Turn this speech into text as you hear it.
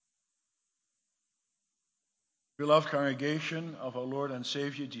Beloved congregation of our Lord and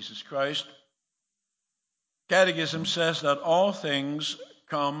Savior Jesus Christ, Catechism says that all things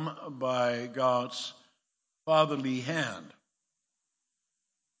come by God's fatherly hand.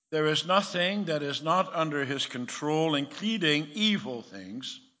 There is nothing that is not under his control, including evil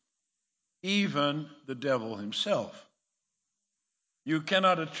things, even the devil himself. You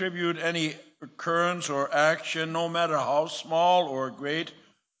cannot attribute any occurrence or action, no matter how small or great,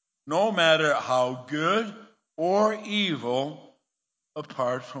 no matter how good or evil,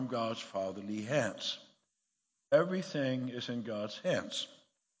 apart from God's fatherly hands. Everything is in God's hands.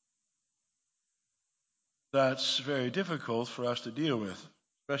 That's very difficult for us to deal with,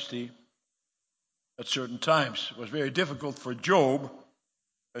 especially at certain times. It was very difficult for Job,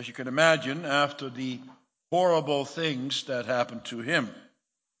 as you can imagine, after the horrible things that happened to him.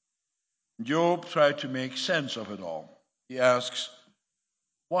 Job tried to make sense of it all. He asks,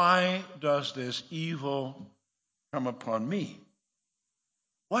 why does this evil come upon me?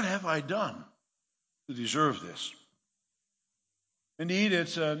 What have I done to deserve this? Indeed,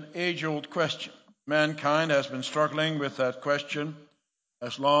 it's an age-old question. Mankind has been struggling with that question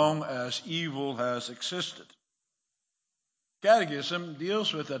as long as evil has existed. Catechism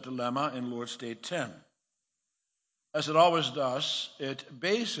deals with that dilemma in Lord's Day 10. As it always does, it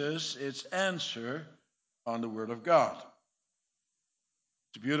bases its answer on the Word of God.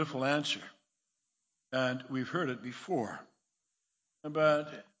 It's a beautiful answer, and we've heard it before.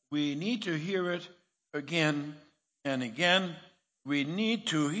 But we need to hear it again and again. We need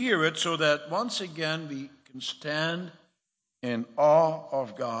to hear it so that once again we can stand in awe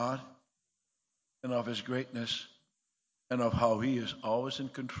of God and of his greatness and of how he is always in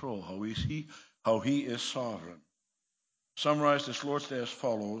control, how he is sovereign. Summarized this Lord's Day as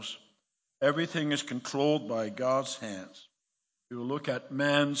follows: everything is controlled by God's hands. We will look at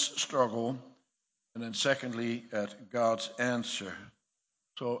man's struggle, and then secondly at God's answer.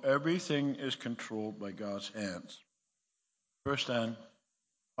 So everything is controlled by God's hands. First then,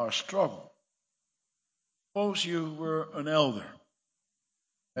 our struggle. Suppose you were an elder,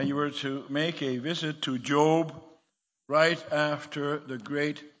 and you were to make a visit to Job right after the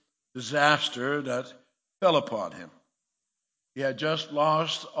great disaster that fell upon him. He had just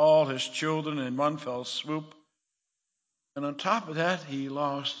lost all his children in one fell swoop, and on top of that, he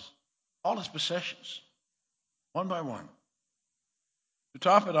lost all his possessions, one by one. To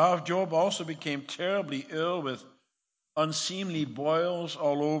top it off, Job also became terribly ill with unseemly boils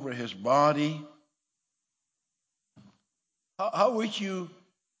all over his body. How would you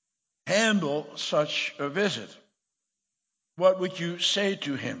handle such a visit? What would you say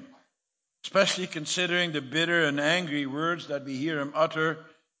to him? Especially considering the bitter and angry words that we hear him utter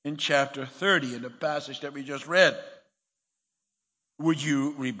in chapter 30, in the passage that we just read. Would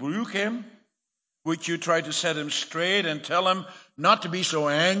you rebuke him? Would you try to set him straight and tell him not to be so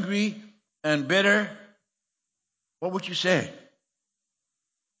angry and bitter? What would you say?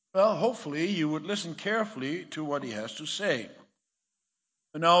 Well, hopefully you would listen carefully to what he has to say.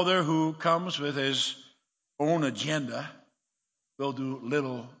 An elder who comes with his own agenda will do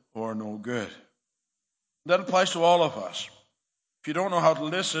little or no good. That applies to all of us. If you don't know how to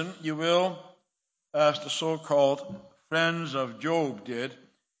listen, you will, as the so-called friends of Job did,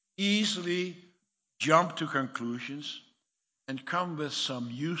 easily jump to conclusions and come with some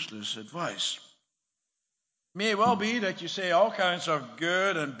useless advice. It may well be that you say all kinds of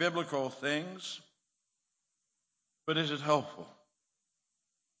good and biblical things, but is it helpful?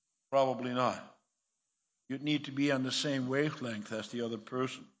 Probably not. You'd need to be on the same wavelength as the other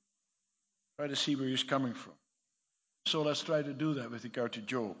person. Try to see where he's coming from. So let's try to do that with regard to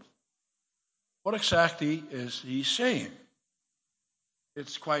Job. What exactly is he saying?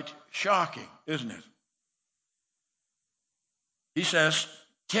 It's quite shocking, isn't it? He says,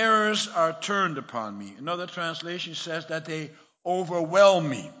 terrors are turned upon me. Another translation says that they overwhelm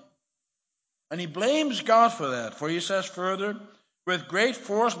me. And he blames God for that. For he says further, with great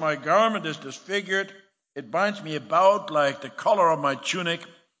force my garment is disfigured. It binds me about like the collar of my tunic.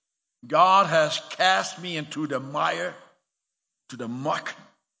 God has cast me into the mire, to the muck,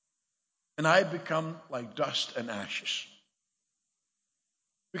 and I become like dust and ashes.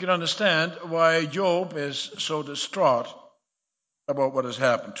 We can understand why Job is so distraught about what has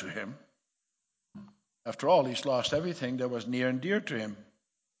happened to him. After all, he's lost everything that was near and dear to him.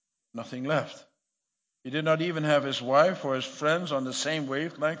 Nothing left. He did not even have his wife or his friends on the same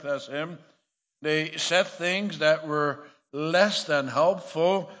wavelength as him. They said things that were less than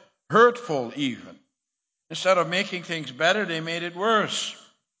helpful, hurtful even. Instead of making things better, they made it worse.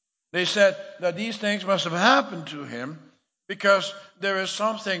 They said that these things must have happened to him because there is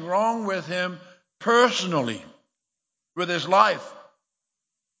something wrong with him personally. with his life,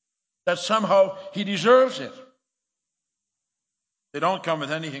 that somehow he deserves it. They don't come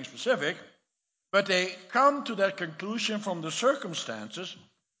with anything specific, but they come to that conclusion from the circumstances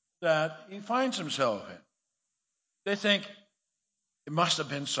that he finds himself in. They think it must have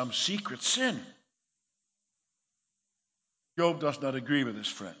been some secret sin. Job does not agree with his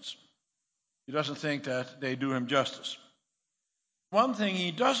friends. He doesn't think that they do him justice. One thing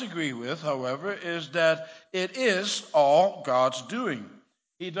he does agree with, however, is that it is all God's doing.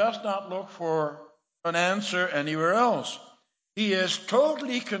 He does not look for an answer anywhere else. He is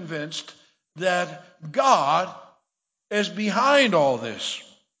totally convinced that God is behind all this.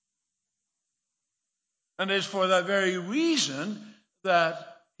 And it is for that very reason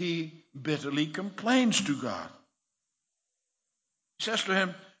that he bitterly complains to God. He says to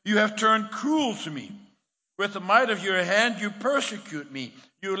him, "You have turned cruel to me. With the might of your hand you persecute me.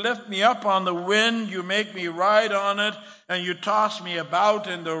 You lift me up on the wind, you make me ride on it, and you toss me about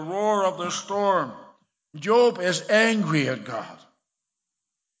in the roar of the storm." Job is angry at God.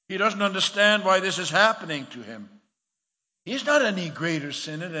 He doesn't understand why this is happening to him. He's not any greater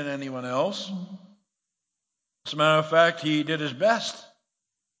sinner than anyone else. As a matter of fact, he did his best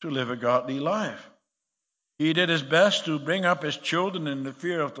to live a godly life. He did his best to bring up his children in the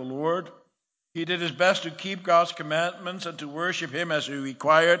fear of the Lord. He did his best to keep God's commandments and to worship him as he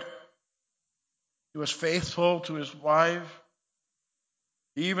required. He was faithful to his wife.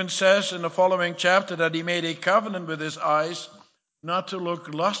 He even says in the following chapter that he made a covenant with his eyes not to look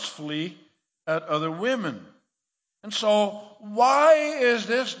lustfully at other women. And so, why is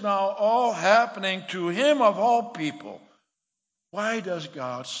this now all happening to him of all people? Why does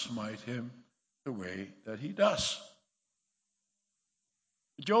God smite him the way that he does?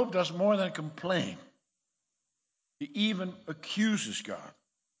 Job does more than complain. He even accuses God.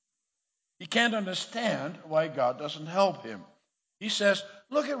 He can't understand why God doesn't help him. He says,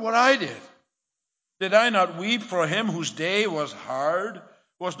 "Look at what I did. Did I not weep for him whose day was hard?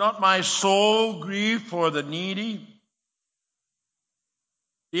 Was not my soul grieved for the needy?"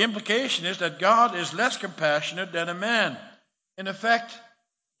 The implication is that God is less compassionate than a man. In effect,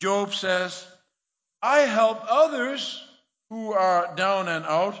 Job says, "I help others who are down and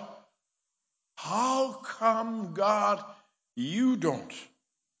out. How come, God, you don't?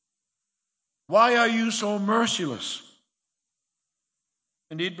 Why are you so merciless?"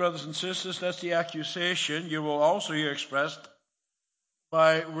 Indeed, brothers and sisters, that's the accusation you will also hear expressed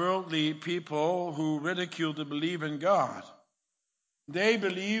by worldly people who ridicule the belief in God. They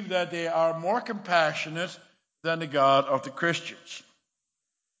believe that they are more compassionate than the God of the Christians.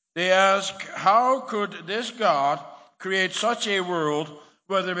 They ask, how could this God create such a world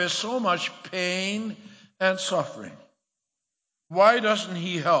where there is so much pain and suffering? Why doesn't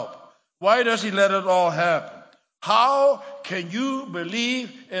he help? Why does he let it all happen? How can you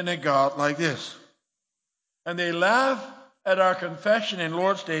believe in a God like this? And they laugh at our confession in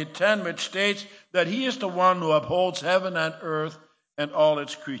Lord's Day 10, which states that he is the one who upholds heaven and earth and all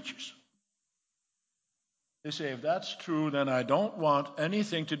its creatures. They say, if that's true, then I don't want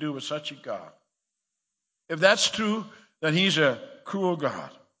anything to do with such a God. If that's true, then he's a cruel God.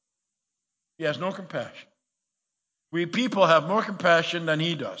 He has no compassion. We people have more compassion than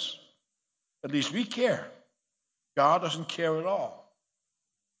he does. At least we care. God doesn't care at all.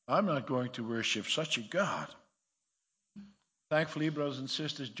 I'm not going to worship such a God. Thankfully, brothers and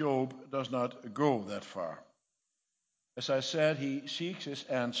sisters, Job does not go that far. As I said, he seeks his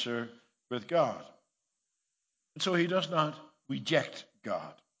answer with God. And so he does not reject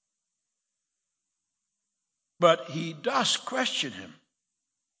God. But he does question him.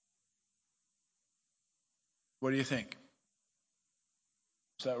 What do you think?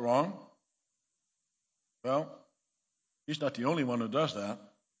 Is that wrong? Well, he's not the only one who does that.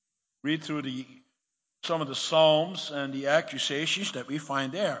 Read through some of the Psalms and the accusations that we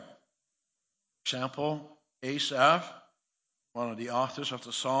find there. For example, Asaph, one of the authors of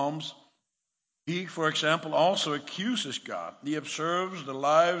the Psalms, he, for example, also accuses God. He observes the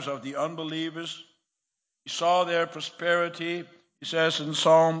lives of the unbelievers. He saw their prosperity, he says in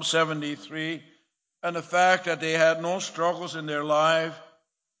Psalm 73, and the fact that they had no struggles in their life.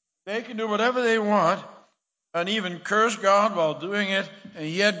 They can do whatever they want and even curse God while doing it, and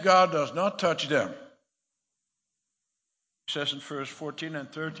yet God does not touch them. He says in verse 14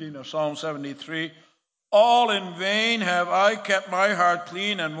 and 13 of Psalm 73, "All in vain have I kept my heart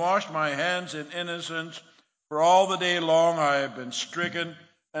clean and washed my hands in innocence. For all the day long I have been stricken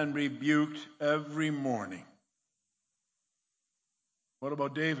and rebuked every morning." What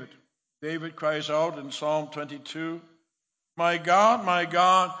about David? David cries out in Psalm 22, my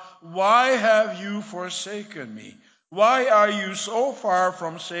God, why have you forsaken me? Why are you so far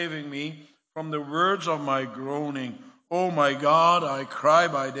from saving me from the words of my groaning? O my God, I cry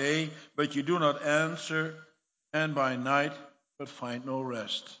by day, but you do not answer, and by night, but find no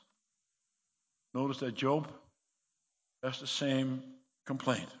rest. Notice that Job has the same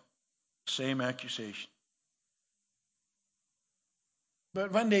complaint, same accusation.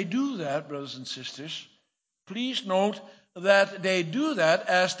 But when they do that, brothers and sisters, please note that they do that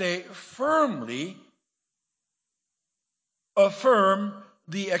as they firmly affirm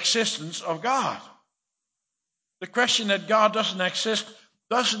the existence of God. The question that God doesn't exist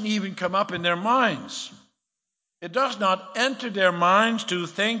doesn't even come up in their minds. It does not enter their minds to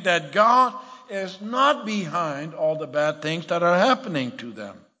think that God is not behind all the bad things that are happening to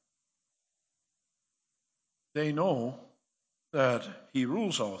them. They know that He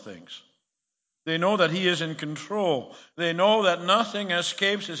rules all things. They know that He is in control. They know that nothing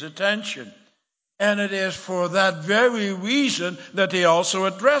escapes His attention. And it is for that very reason that they also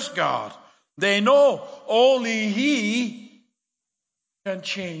address God. They know only He can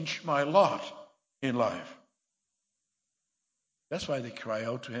change my lot in life. That's why they cry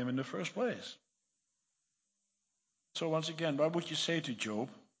out to Him in the first place. So once again, what would you say to Job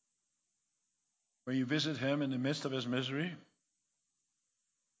when you visit him in the midst of his misery?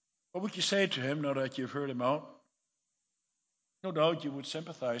 What would you say to him now that you've heard him out? No doubt you would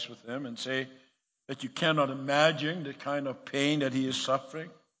sympathize with him and say that you cannot imagine the kind of pain that he is suffering,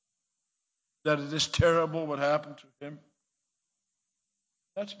 that it is terrible what happened to him.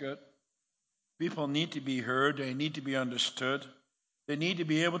 That's good. People need to be heard. They need to be understood. They need to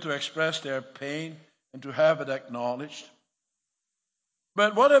be able to express their pain and to have it acknowledged.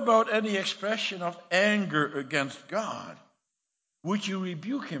 But what about any expression of anger against God? Would you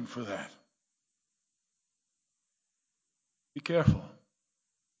rebuke him for that? Be careful.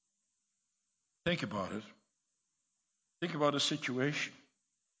 Think about it. Think about the situation.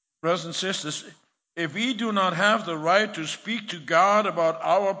 Brothers and sisters, if we do not have the right to speak to God about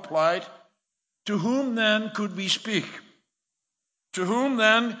our plight, to whom then could we speak? To whom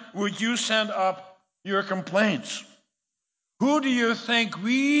then would you send up your complaints? Who do you think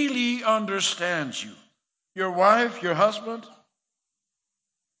really understands you? Your wife, your husband,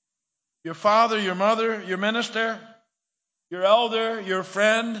 your father, your mother, your minister, your elder, your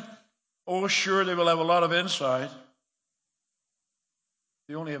friend? Oh, sure, they will have a lot of insight.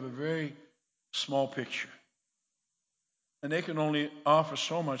 They only have a very small picture. And they can only offer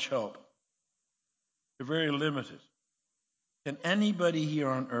so much help. They're very limited. Can anybody here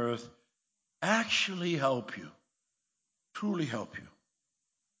on earth actually help you? Truly help you?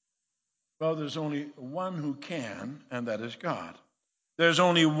 Well, there's only one who can, and that is God. There's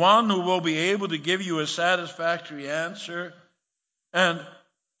only one who will be able to give you a satisfactory answer. And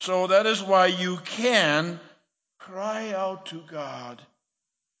so that is why you can cry out to God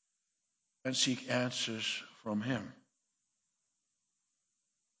and seek answers from Him.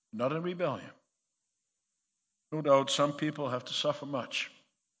 Not in rebellion. No doubt some people have to suffer much.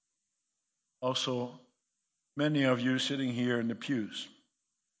 Also, many of you sitting here in the pews.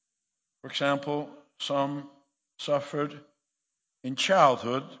 For example, some suffered in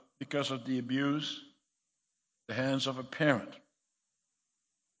childhood because of the abuse at the hands of a parent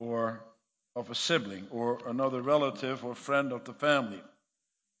or of a sibling or another relative or friend of the family.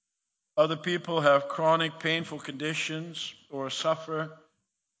 Other people have chronic painful conditions or suffer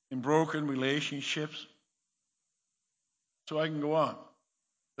in broken relationships. So I can go on.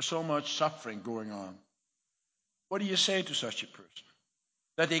 There's so much suffering going on. What do you say to such a person?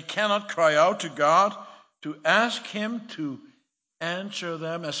 That they cannot cry out to God to ask Him to answer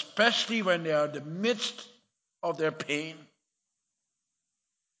them, especially when they are in the midst of their pain?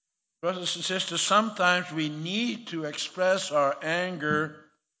 Brothers and sisters, sometimes we need to express our anger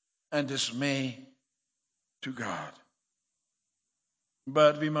and dismay to God.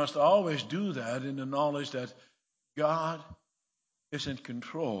 But we must always do that in the knowledge that God is in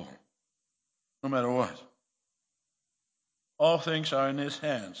control, no matter what. All things are in His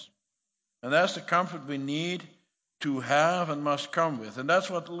hands. And that's the comfort we need to have and must come with. And that's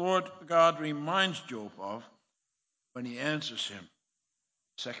what the Lord God reminds Job of when He answers him.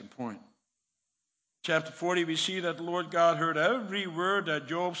 Second point. Chapter 40, we see that the Lord God heard every word that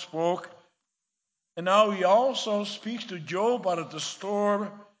Job spoke. And now He also speaks to Job out of the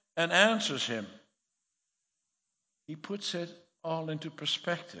storm and answers him. He puts it all into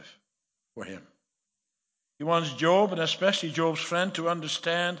perspective for him. He wants Job, and especially Job's friend, to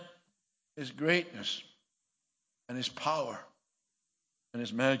understand His greatness and His power and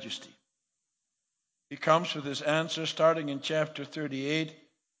His majesty. He comes with his answer starting in chapter 38. It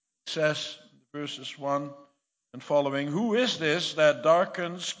says, verses 1 and following, who is this that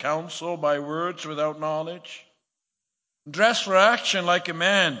darkens counsel by words without knowledge? Dress for action like a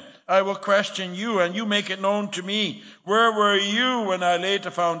man. I will question you, and you make it known to me. Where were you when I laid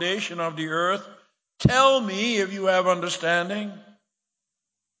the foundation of the earth? Tell me if you have understanding.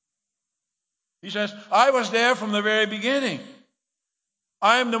 He says, I was there from the very beginning.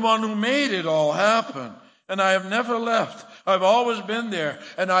 I am the one who made it all happen, and I have never left. I've always been there,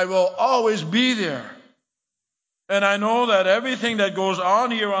 and I will always be there. And I know that everything that goes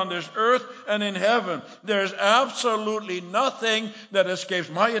on here on this earth and in heaven, there's absolutely nothing that escapes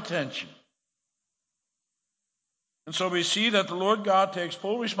my attention. And so we see that the Lord God takes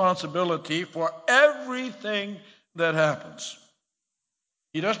full responsibility for everything that happens.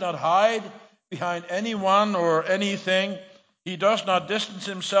 He does not hide behind anyone or anything. He does not distance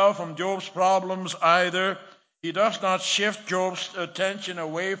himself from Job's problems either. He does not shift Job's attention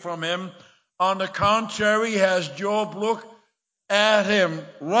away from him. On the contrary, he has Job look at him,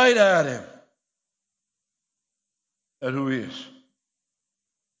 right at him, at who he is.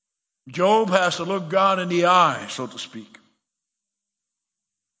 Job has to look God in the eye, so to speak.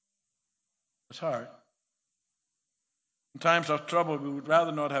 It's hard. In times of trouble, we would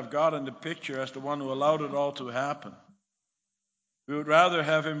rather not have God in the picture as the one who allowed it all to happen. We would rather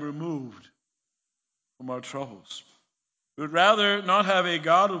have him removed from our troubles. We would rather not have a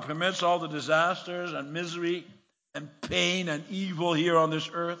God who permits all the disasters and misery and pain and evil here on this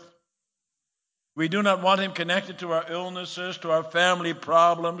earth. We do not want him connected to our illnesses, to our family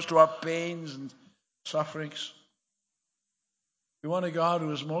problems, to our pains and sufferings. We want a God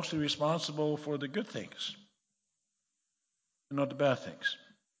who is mostly responsible for the good things and not the bad things.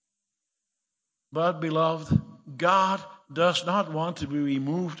 But, beloved, God does not want to be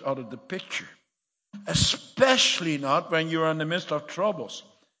removed out of the picture, especially not when you are in the midst of troubles.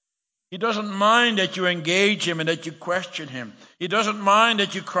 He doesn't mind that you engage him and that you question him. He doesn't mind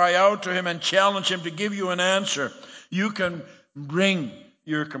that you cry out to him and challenge him to give you an answer. You can bring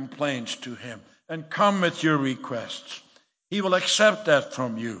your complaints to him and come with your requests. He will accept that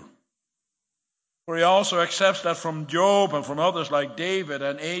from you. For he also accepts that from Job and from others like David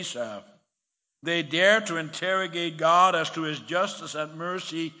and Asaph. They dare to interrogate God as to his justice and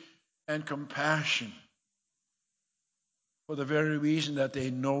mercy and compassion, for the very reason that they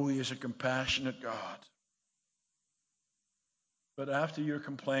know he is a compassionate God. But after your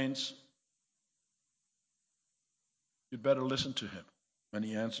complaints, you'd better listen to him when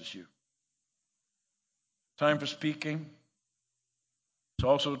he answers you. Time for speaking. It's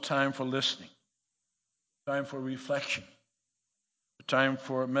also time for listening. Time for reflection. Time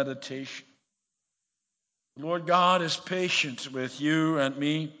for meditation. The Lord God is patient with you and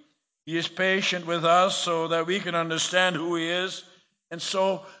me. He is patient with us so that we can understand who he is and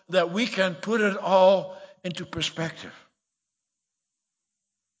so that we can put it all into perspective.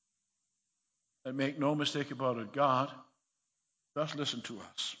 And make no mistake about it, God does listen to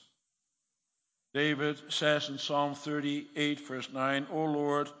us. David says in Psalm 38, verse 9, O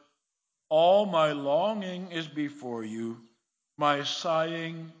Lord, all my longing is before you. My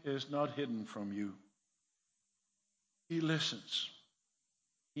sighing is not hidden from you. He listens.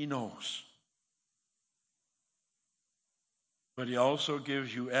 He knows. But he also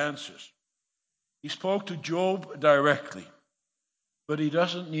gives you answers. He spoke to Job directly, but he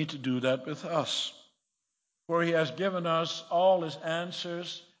doesn't need to do that with us. For he has given us all his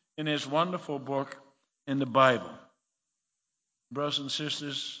answers in his wonderful book in the Bible. Brothers and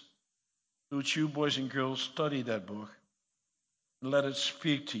sisters, don't you boys and girls study that book and let it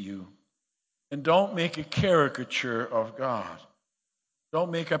speak to you. And don't make a caricature of God.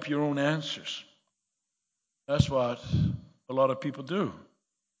 Don't make up your own answers. That's what a lot of people do.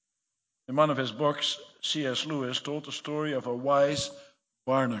 In one of his books, C.S. Lewis told the story of a wise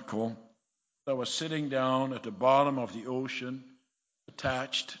barnacle that was sitting down at the bottom of the ocean,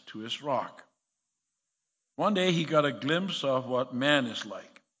 attached to his rock. One day he got a glimpse of what man is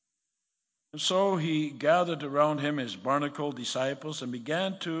like. And so he gathered around him his barnacle disciples and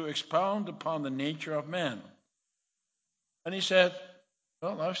began to expound upon the nature of man. And he said,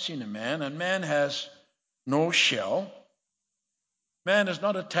 well, I've seen a man, and man has no shell. Man is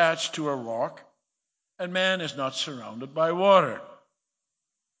not attached to a rock, and man is not surrounded by water.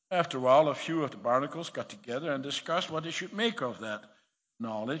 After a while, a few of the barnacles got together and discussed what they should make of that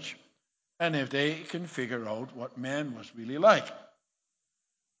knowledge, and if they can figure out what man was really like.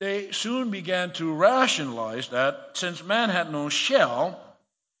 They soon began to rationalize that since man had no shell,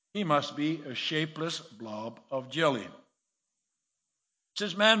 he must be a shapeless blob of jelly.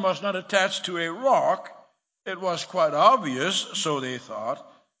 Since man was not attached to a rock, it was quite obvious, so they thought,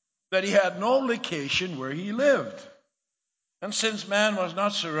 that he had no location where he lived. And since man was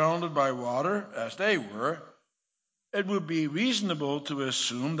not surrounded by water, as they were, it would be reasonable to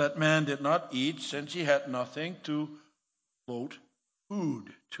assume that man did not eat, since he had nothing to float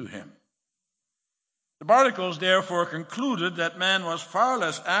food to him. The Barnacles therefore concluded that man was far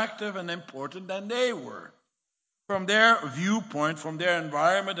less active and important than they were. From their viewpoint, from their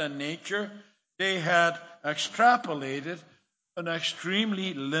environment and nature, they had extrapolated an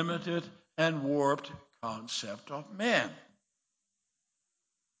extremely limited and warped concept of man.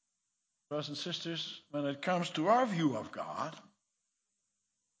 Brothers and sisters, when it comes to our view of God,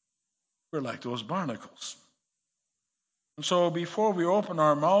 we're like those barnacles. And so before we open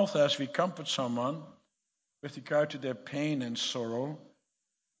our mouth as we comfort someone with regard to their pain and sorrow,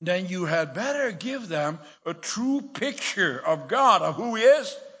 then you had better give them a true picture of God, of who he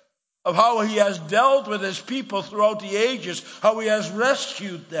is, of how he has dealt with his people throughout the ages, how he has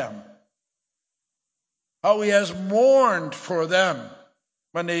rescued them, how he has mourned for them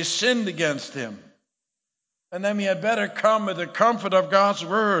when they sinned against him. And then we had better come with the comfort of God's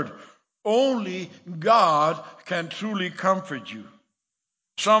word. Only God can truly comfort you.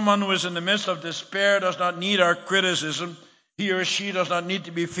 Someone who is in the midst of despair does not need our criticism. He or she does not need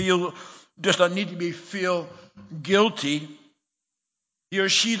to be feel guilty. He or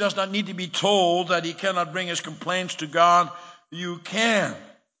she does not need to be told that he cannot bring his complaints to God. You can.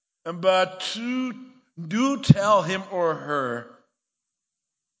 But do tell him or her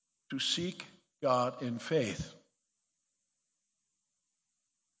to seek God in faith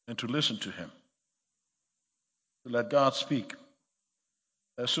and to listen to him, to let God speak.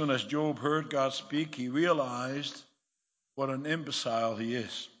 As soon as Job heard God speak, he realized what an imbecile he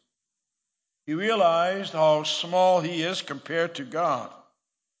is. He realized how small he is compared to God.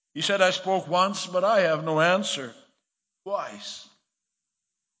 He said, I spoke once, but I have no answer. Twice,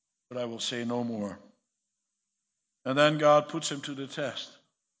 but I will say no more. And then God puts him to the test.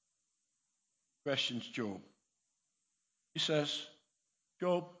 Questions Job. He says,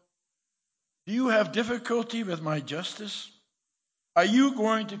 Job, do you have difficulty with my justice? Are you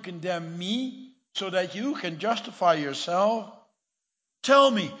going to condemn me so that you can justify yourself?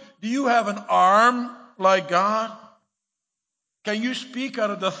 Tell me, do you have an arm like God? Can you speak out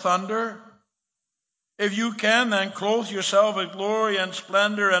of the thunder? If you can, then clothe yourself with glory and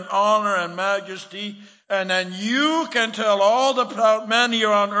splendor and honor and majesty, and then you can tell all the proud men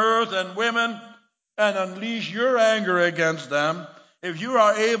here on earth and women and unleash your anger against them. If you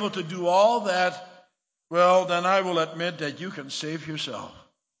are able to do all that, well, then I will admit that you can save yourself.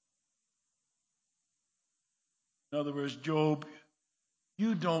 In other words, Job,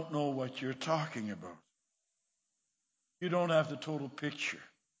 you don't know what you're talking about. You don't have the total picture.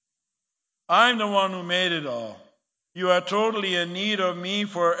 I'm the one who made it all. You are totally in need of me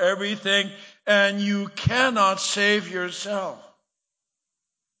for everything, and you cannot save yourself.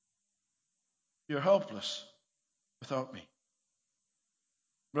 You're helpless without me.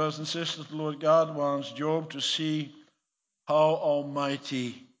 Brothers and sisters, the Lord God wants Job to see how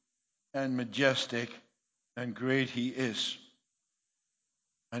almighty and majestic and great he is.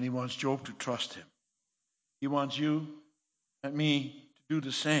 And he wants Job to trust him. He wants you and me to do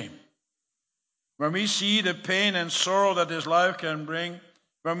the same. When we see the pain and sorrow that this life can bring,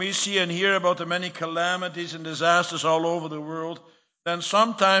 when we see and hear about the many calamities and disasters all over the world, then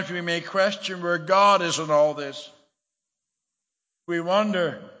sometimes we may question where God is in all this. We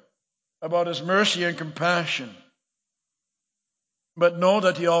wonder about his mercy and compassion. But know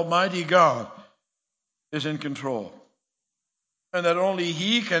that the Almighty God is in control. And that only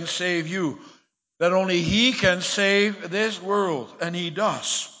he can save you. That only he can save this world. And he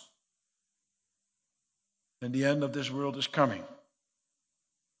does. And the end of this world is coming.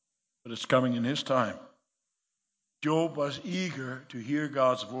 But it's coming in his time. Job was eager to hear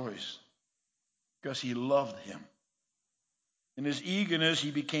God's voice because he loved him. In his eagerness, he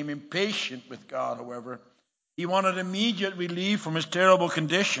became impatient with God, however. He wanted immediate relief from his terrible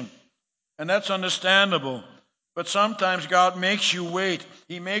condition. And that's understandable. But sometimes God makes you wait.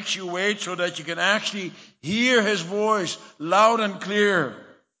 He makes you wait so that you can actually hear his voice loud and clear.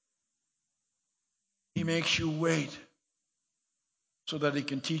 He makes you wait so that he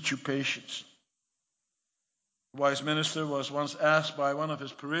can teach you patience. A wise minister was once asked by one of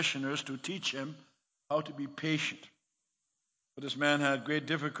his parishioners to teach him how to be patient. But this man had great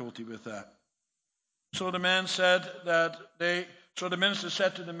difficulty with that. So the minister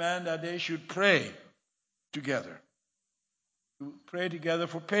said to the man that they should pray together. To pray together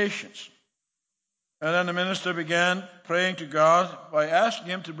for patience. And then the minister began praying to God by asking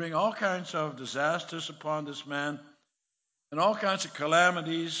him to bring all kinds of disasters upon this man. and all kinds of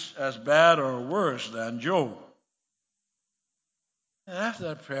calamities as bad or worse than Job. And after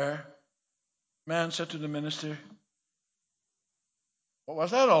that prayer, the man said to the minister, "What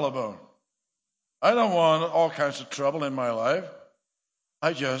was that all about? I don't want all kinds of trouble in my life.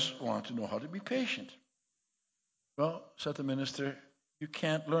 I just want to know how to be patient." "Well," said the minister, "you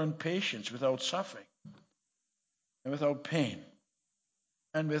can't learn patience without suffering and without pain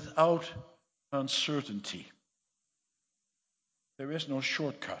and without uncertainty. There is no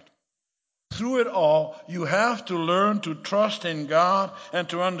shortcut. Through it all, you have to learn to trust in God and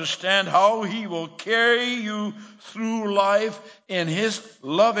to understand how He will carry you through life in His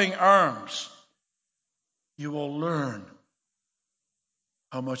loving arms. You will learn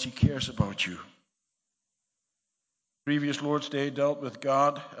how much He cares about you." Previous Lord's Day dealt with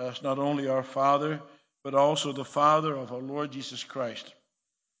God as not only our Father, but also the Father of our Lord Jesus Christ.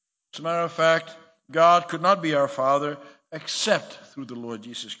 As a matter of fact, God could not be our Father except through the Lord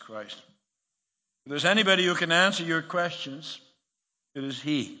Jesus Christ. If there's anybody who can answer your questions, it is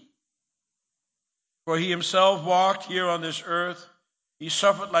He. For He Himself walked here on this earth. He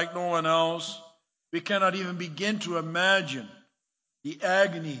suffered like no one else. We cannot even begin to imagine the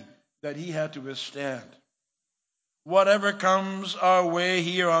agony that He had to withstand. Whatever comes our way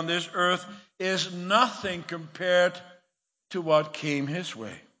here on this earth is nothing compared to what came His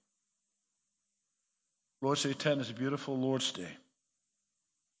way. Lord's Day 10 is a beautiful Lord's Day.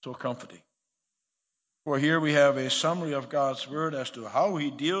 So comforting. For here we have a summary of God's Word as to how He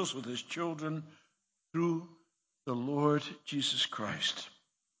deals with His children through the Lord Jesus Christ.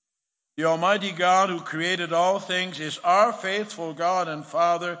 The Almighty God who created all things is our faithful God and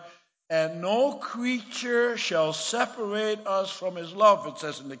Father, and no creature shall separate us from His love, it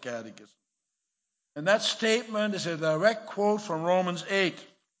says in the Catechism. And that statement is a direct quote from Romans 8.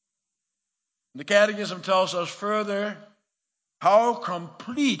 The Catechism tells us further how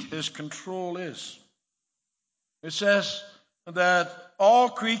complete His control is. It says that all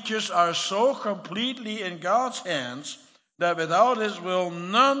creatures are so completely in God's hands that without His will,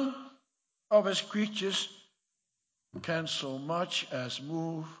 none of His creatures can so much as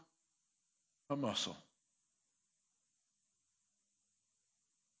move a muscle.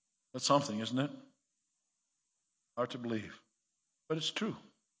 That's something, isn't it? Hard to believe. But it's true.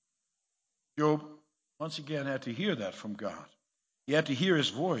 Job, once again, had to hear that from God. He had to hear His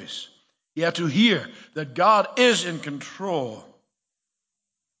voice. He had to hear that God is in control.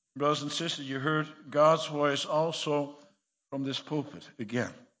 Brothers and sisters, you heard God's voice also from this pulpit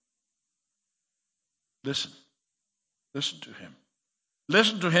again. Listen. Listen to Him.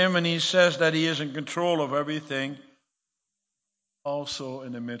 Listen to Him when He says that He is in control of everything, also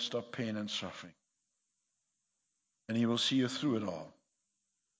in the midst of pain and suffering. And He will see you through it all.